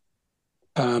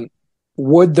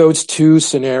 Would those two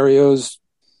scenarios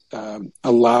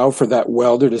allow for that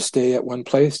welder to stay at one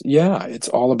place? Yeah, it's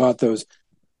all about those,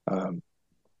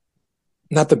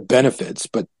 not the benefits,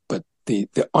 but the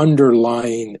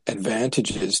underlying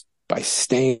advantages by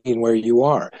staying where you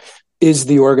are. Is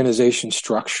the organization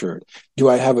structured? Do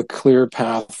I have a clear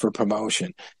path for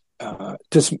promotion?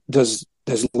 Does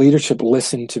leadership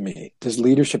listen to me? Does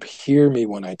leadership hear me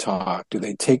when I talk? Do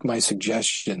they take my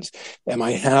suggestions? Am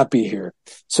I happy here?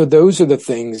 So those are the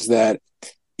things that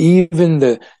even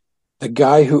the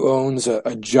guy who owns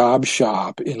a job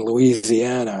shop in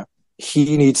Louisiana,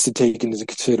 he needs to take into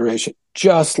consideration,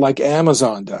 just like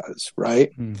Amazon does,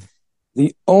 right? Mm.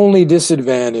 The only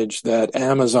disadvantage that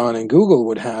Amazon and Google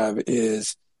would have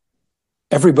is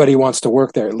everybody wants to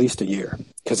work there at least a year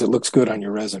because it looks good on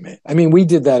your resume. I mean, we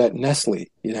did that at Nestle,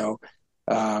 the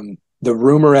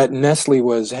rumor at Nestle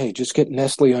was, hey, just get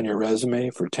Nestle on your resume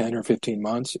for 10 or 15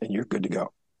 months and you're good to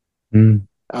go. Mm.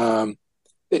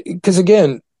 Because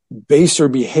again, baser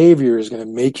behavior is going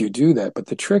to make you do that. But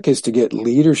the trick is to get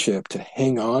leadership to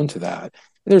hang on to that.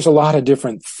 There's a lot of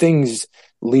different things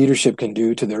leadership can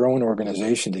do to their own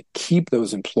organization to keep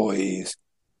those employees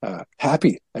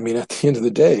happy. I mean, at the end of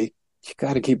the day, you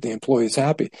got to keep the employees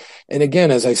happy. And again,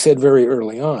 as I said very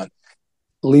early on,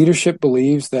 leadership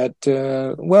believes that,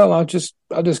 I'll just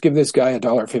give this guy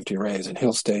 $1.50 raise and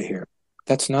he'll stay here.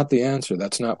 That's not the answer.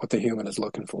 That's not what the human is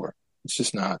looking for. It's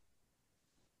just not.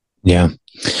 Yeah,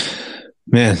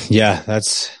 man. Yeah,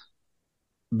 that's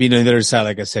being on the other side.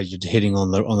 Like I said, you're hitting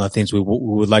on the things we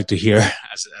would like to hear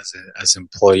as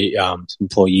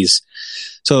employees.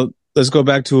 So let's go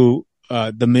back to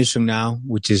the mission now,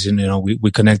 which is,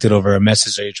 we connected over a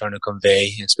message that you're trying to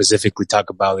convey and specifically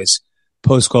talk about this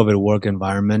post-COVID work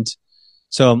environment.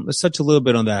 So let's touch a little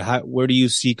bit on that. Where do you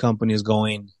see companies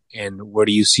going, and where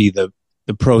do you see the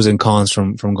pros and cons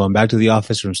from going back to the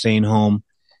office, from staying home,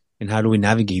 and how do we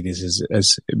navigate this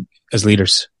as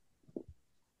leaders?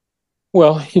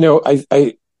 Well,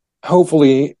 I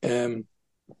hopefully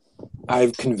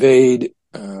I've conveyed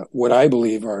what I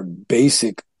believe are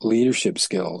basic leadership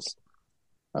skills.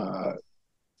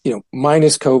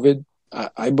 Minus COVID,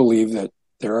 I believe that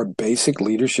there are basic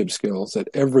leadership skills that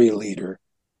every leader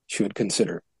should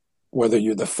consider, whether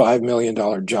you're the $5 million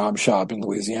job shop in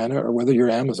Louisiana or whether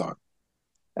you're Amazon.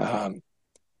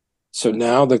 So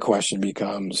now the question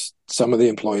becomes, some of the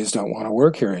employees don't want to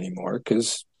work here anymore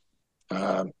because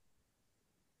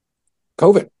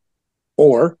COVID,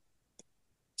 or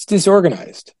it's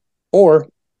disorganized, or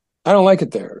I don't like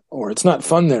it there, or it's not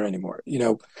fun there anymore.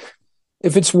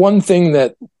 If it's one thing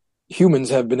that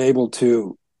humans have been able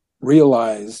to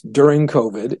realize during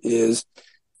COVID is,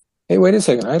 hey, wait a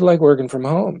second, I like working from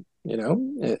home.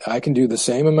 I can do the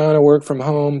same amount of work from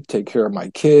home, take care of my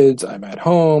kids. I'm at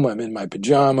home. I'm in my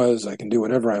pajamas. I can do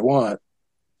whatever I want.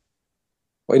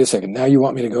 Wait a second. Now you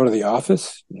want me to go to the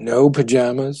office? No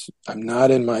pajamas. I'm not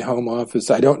in my home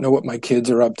office. I don't know what my kids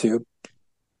are up to.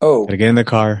 Oh, Gotta get in the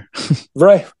car.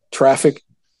 right. Traffic.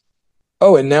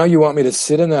 Oh, and now you want me to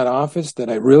sit in that office that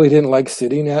I really didn't like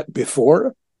sitting at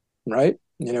before, right?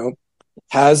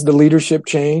 Has the leadership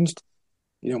changed?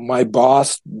 My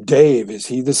boss, Dave, is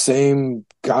he the same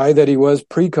guy that he was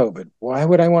pre-COVID? Why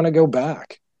would I want to go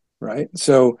back? Right.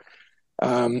 So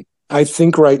I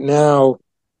think right now,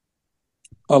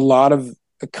 a lot of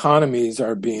economies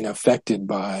are being affected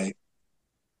by,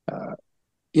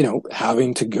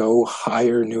 having to go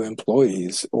hire new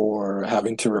employees or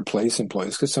having to replace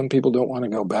employees because some people don't want to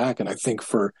go back. And I think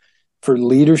for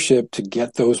leadership to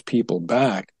get those people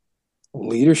back,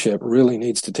 leadership really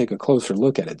needs to take a closer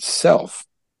look at itself,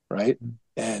 right?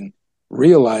 And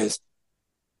realize,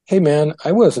 hey, man,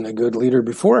 I wasn't a good leader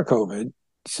before COVID.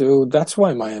 So that's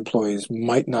why my employees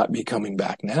might not be coming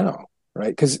back now,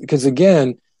 right? Because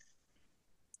again,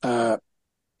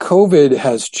 COVID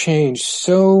has changed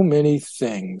so many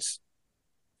things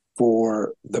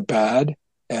for the bad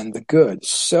and the good.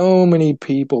 So many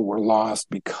people were lost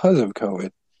because of COVID,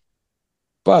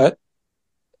 but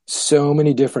so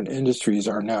many different industries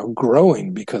are now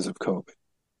growing because of COVID.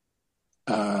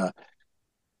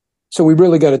 So we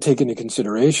really got to take into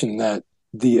consideration that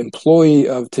the employee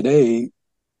of today,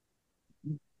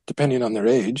 depending on their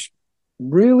age,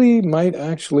 really might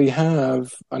actually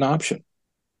have an option,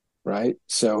 right?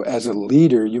 So as a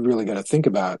leader, you really got to think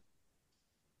about,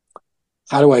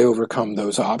 how do I overcome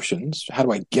those options? How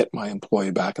do I get my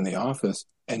employee back in the office?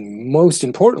 And most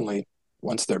importantly,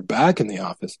 once they're back in the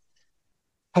office,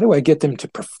 how do I get them to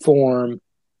perform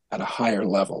at a higher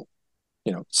level?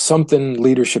 Something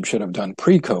leadership should have done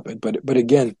pre-COVID, but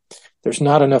again, there's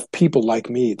not enough people like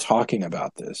me talking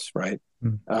about this, right?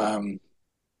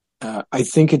 I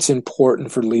think it's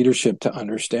important for leadership to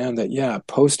understand that,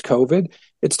 post-COVID,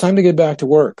 it's time to get back to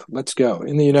work. Let's go.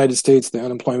 In the United States, the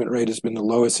unemployment rate has been the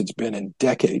lowest it's been in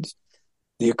decades.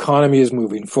 The economy is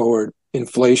moving forward.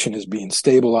 Inflation is being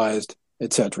stabilized,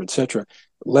 et cetera, et cetera.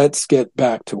 Let's get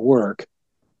back to work,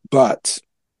 but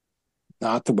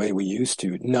not the way we used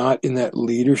to, not in that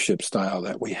leadership style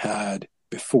that we had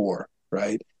before,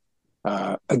 right?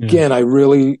 Again, I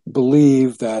really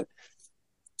believe that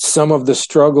some of the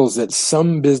struggles that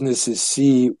some businesses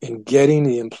see in getting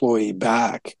the employee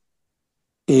back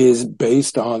is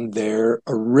based on their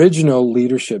original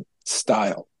leadership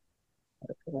style.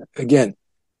 Again,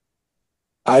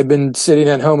 I've been sitting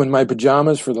at home in my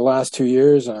pajamas for the last 2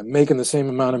 years, and I'm making the same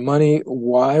amount of money.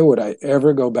 Why would I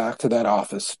ever go back to that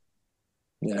office?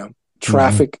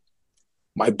 Traffic.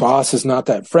 My boss is not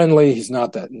that friendly. He's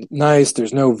not that nice.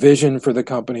 There's no vision for the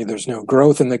company. There's no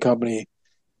growth in the company.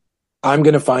 I'm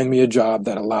going to find me a job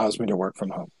that allows me to work from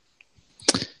home.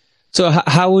 So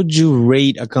how would you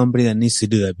rate a company that needs to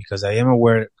do that? Because I am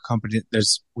aware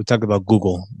we talked about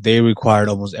Google. They required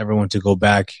almost everyone to go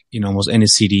back, almost any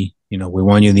city. We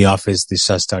want you in the office, these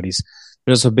studies.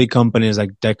 There's also big companies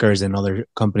like Deckers and other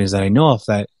companies that I know of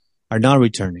that are not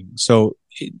returning. So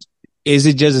is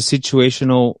it just a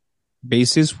situational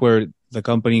basis where the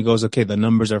company goes, okay, the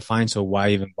numbers are fine, so why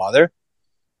even bother?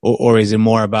 Or is it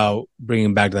more about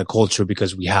bringing back the culture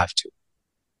because we have to?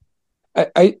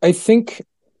 I think,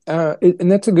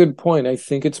 and that's a good point. I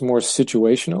think it's more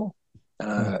situational.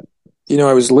 I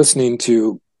was listening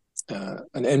to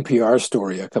an NPR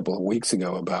story a couple of weeks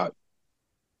ago about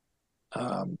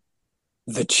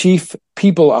the chief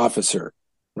people officer,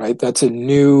 right? That's a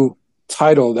new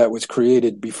title that was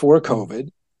created before COVID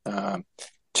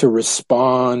to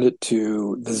respond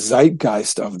to the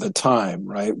zeitgeist of the time,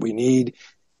 right? We need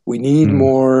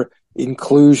more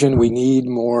inclusion. We need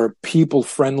more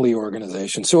people-friendly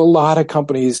organizations. So a lot of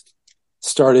companies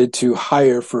started to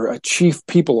hire for a chief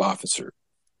people officer,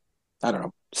 I don't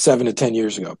know, 7 to 10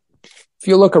 years ago. If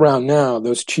you look around now,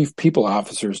 those chief people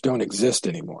officers don't exist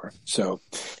anymore. So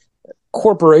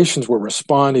corporations were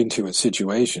responding to a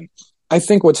situation. I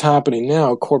think what's happening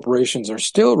now, corporations are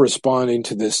still responding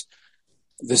to this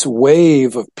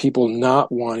wave of people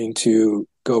not wanting to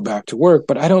go back to work,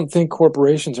 but I don't think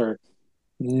corporations are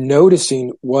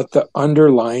noticing what the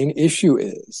underlying issue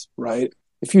is, right?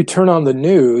 If you turn on the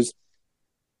news,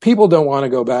 people don't want to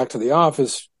go back to the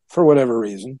office for whatever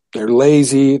reason. They're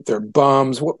lazy, they're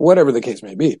bums, whatever the case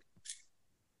may be.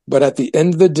 But at the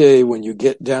end of the day, when you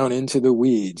get down into the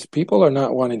weeds, people are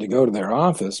not wanting to go to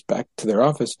back to their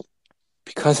office,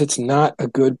 because it's not a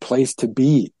good place to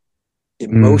be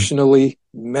emotionally,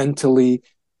 mentally.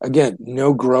 Again,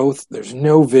 no growth. There's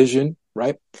no vision,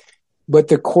 right? But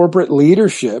the corporate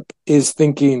leadership is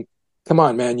thinking, come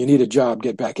on, man, you need a job.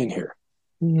 Get back in here.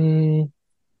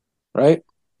 Right?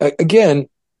 Again,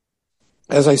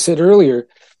 as I said earlier,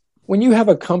 when you have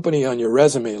a company on your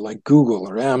resume like Google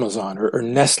or Amazon or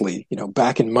Nestle,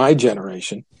 back in my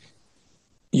generation,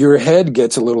 your head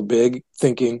gets a little big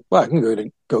thinking, well, I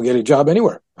can go get a job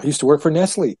anywhere. I used to work for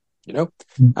Nestle.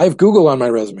 I have Google on my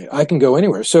resume. I can go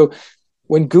anywhere. So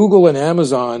when Google and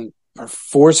Amazon are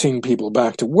forcing people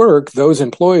back to work, those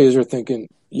employees are thinking,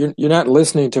 you're not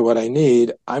listening to what I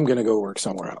need. I'm going to go work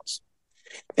somewhere else.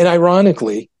 And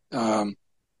ironically,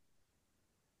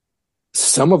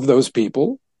 some of those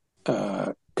people,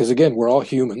 because again, we're all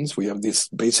humans. We have this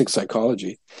basic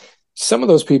psychology. Some of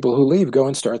those people who leave go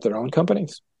and start their own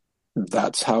companies.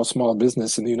 That's how small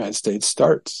business in the United States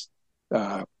starts.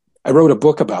 I wrote a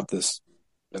book about this,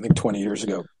 I think 20 years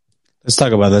ago. Let's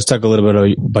talk about that. Let's talk a little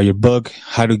bit about your book,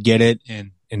 how to get it,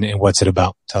 and what's it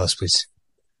about. Tell us, please.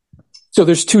 So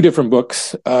there's 2 different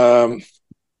books. The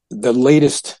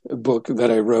latest book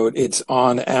that I wrote, it's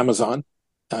on Amazon.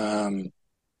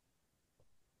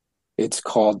 It's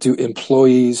called "Do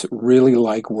Employees Really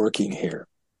Like Working Here?"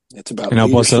 It's about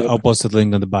leadership. I'll post the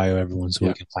link on the bio, everyone, so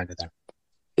we can find it there.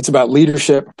 It's about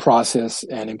leadership, process,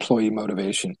 and employee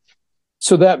motivation.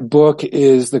 So that book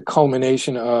is the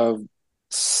culmination of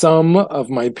some of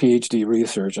my PhD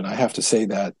research, and I have to say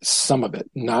that some of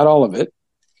it, not all of it,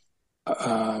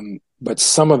 but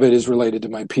some of it is related to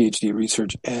my PhD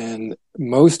research, and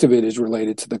most of it is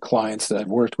related to the clients that I've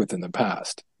worked with in the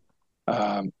past.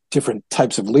 Different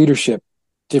types of leadership,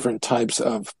 different types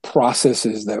of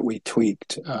processes that we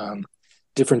tweaked,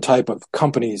 different type of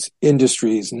companies,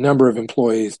 industries, number of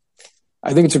employees.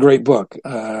 I think it's a great book.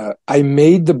 I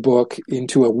made the book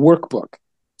into a workbook.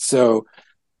 So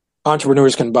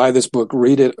entrepreneurs can buy this book,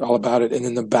 read it all about it. And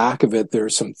in the back of it,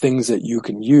 there's some things that you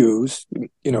can use,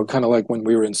 kind of like when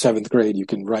we were in 7th grade, you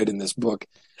can write in this book.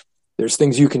 There's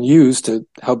things you can use to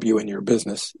help you in your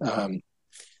business.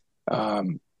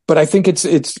 But I think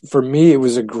it's for me, it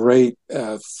was a great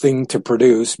thing to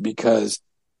produce because,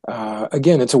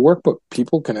 again, it's a workbook.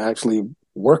 People can actually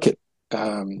work it,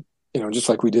 just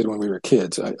like we did when we were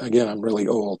kids. I'm really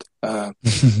old.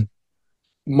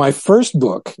 My first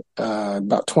book,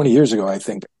 about 20 years ago, I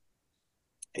think,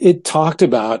 it talked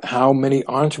about how many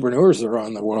entrepreneurs there are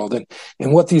in the world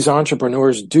and what these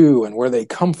entrepreneurs do and where they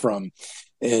come from.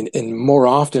 And more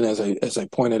often, as I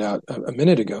pointed out a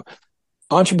minute ago,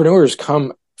 entrepreneurs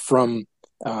come from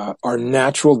our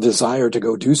natural desire to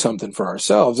go do something for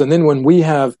ourselves. And then when we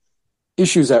have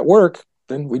issues at work,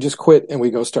 then we just quit and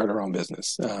we go start our own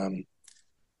business.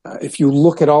 If you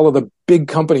look at all of the big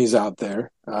companies out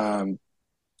there,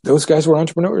 those guys were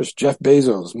entrepreneurs. Jeff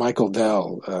Bezos, Michael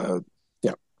Dell,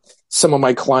 some of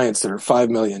my clients that are 5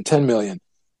 million, 10 million.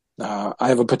 I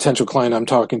have a potential client I'm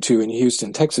talking to in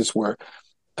Houston, Texas, where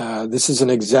this is an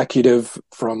executive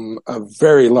from a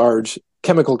very large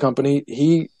chemical company.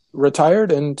 He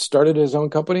retired and started his own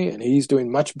company, and he's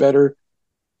doing much better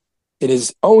in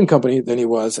his own company than he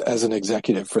was as an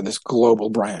executive for this global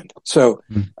brand. So,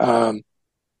 and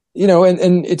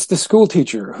it's the school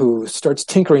teacher who starts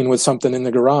tinkering with something in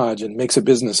the garage and makes a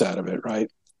business out of it, right?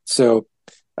 So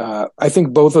I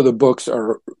think both of the books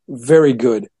are very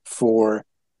good for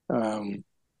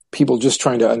people just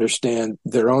trying to understand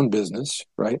their own business,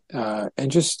 right?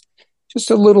 And just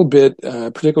a little bit,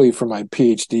 particularly for my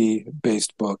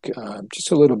PhD-based book,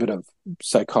 just a little bit of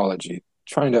psychology,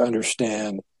 trying to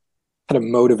understand how to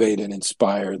motivate and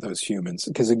inspire those humans.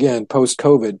 Because again,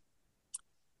 post-COVID,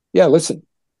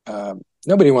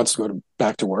 nobody wants to go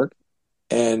back to work.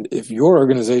 And if your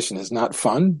organization is not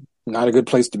fun, not a good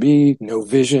place to be, no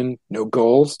vision, no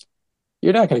goals,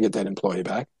 you're not going to get that employee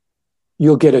back.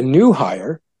 You'll get a new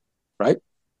hire, right?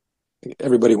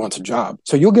 Everybody wants a job.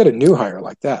 So you'll get a new hire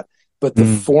like that. But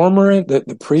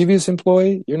the previous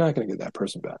employee, you're not going to get that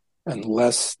person back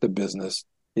unless the business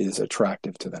is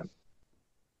attractive to them.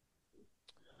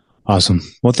 Awesome.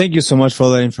 Well, thank you so much for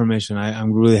all that information.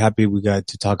 I'm really happy we got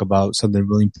to talk about something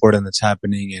really important that's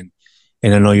happening.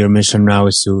 And I know your mission now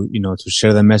is to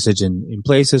share the message in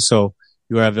places. So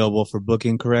you are available for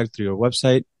booking, correct, through your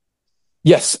website?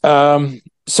 Yes.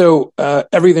 So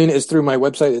everything is through my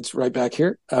website. It's right back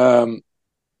here.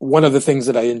 One of the things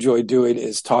that I enjoy doing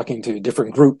is talking to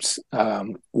different groups,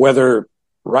 whether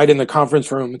right in the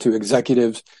conference room to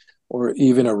executives or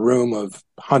even a room of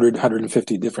 100,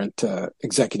 150 different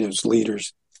executives,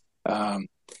 leaders. And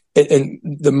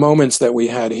the moments that we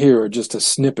had here are just a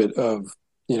snippet of,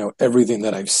 everything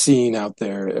that I've seen out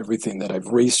there, everything that I've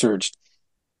researched.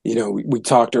 We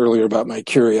talked earlier about my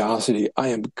curiosity. I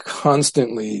am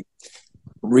constantly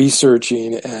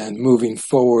researching and moving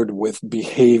forward with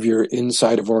behavior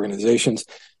inside of organizations.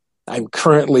 I'm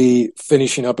currently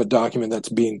finishing up a document that's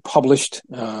being published,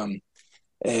 and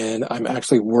I'm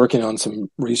actually working on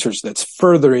some research that's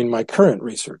furthering my current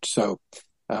research. So,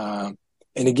 and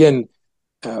again,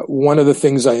 one of the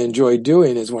things I enjoy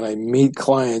doing is when I meet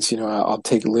clients, I'll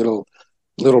take little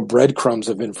breadcrumbs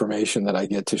of information that I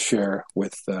get to share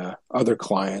with other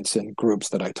clients and groups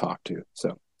that I talk to.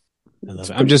 So I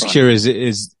love it. I'm just curious,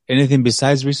 is anything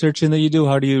besides researching that you do?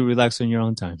 How do you relax on your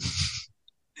own time?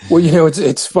 Well,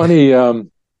 it's funny.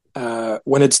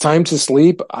 When it's time to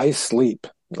sleep, I sleep.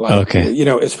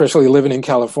 Especially living in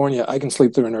California, I can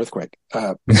sleep through an earthquake.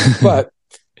 But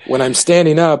when I'm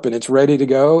standing up and it's ready to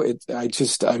go, I'm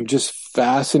just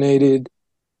fascinated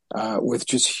with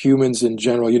just humans in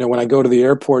general. When I go to the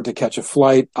airport to catch a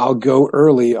flight, I'll go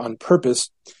early on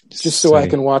purpose just so I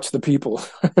can watch the people.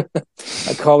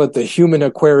 I call it the human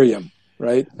aquarium,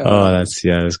 right?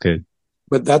 That's good.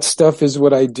 But that stuff is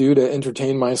what I do to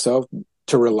entertain myself,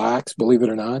 to relax, believe it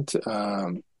or not.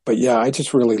 But yeah, I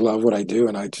just really love what I do.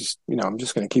 And I just, I'm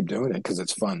just going to keep doing it because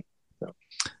it's fun. So.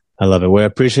 I love it. Well, I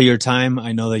appreciate your time.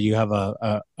 I know that you have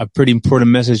a pretty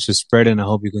important message to spread, and I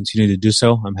hope you continue to do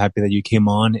so. I'm happy that you came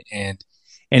on. And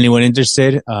anyone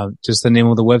interested, just the name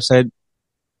of the website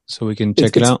so we can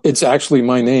check it out. It's actually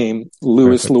my name,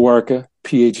 Louis Luacra,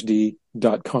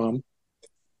 Ph.D.com.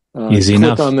 Easy click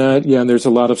enough. on that. Yeah, and there's a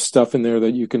lot of stuff in there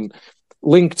that you can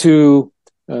link to.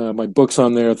 My book's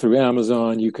on there through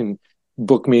Amazon. You can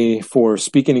book me for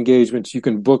speaking engagements. You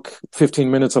can book 15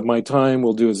 minutes of my time.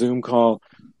 We'll do a Zoom call.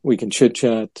 We can chit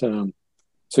chat.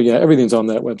 So yeah, everything's on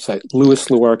that website,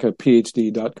 Luacra,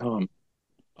 Ph.D.com.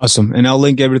 Awesome. And I'll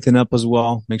link everything up as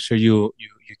well. Make sure you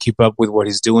keep up with what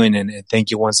he's doing. And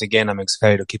thank you once again. I'm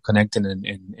excited to keep connecting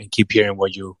and keep hearing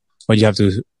what you have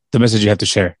to, the message you have to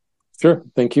share. Sure.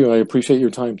 Thank you. I appreciate your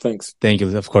time. Thanks. Thank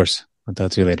you. Of course. I'll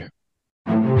talk to you later.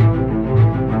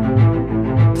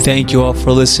 Thank you all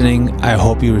for listening. I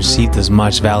hope you received as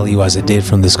much value as I did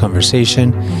from this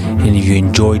conversation. And if you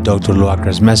enjoyed Dr.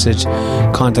 Luacra's message,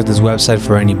 contact his website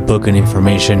for any booking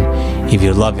information. If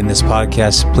you're loving this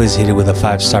podcast, please hit it with a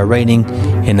 5-star rating,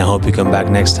 and I hope you come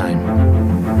back next time.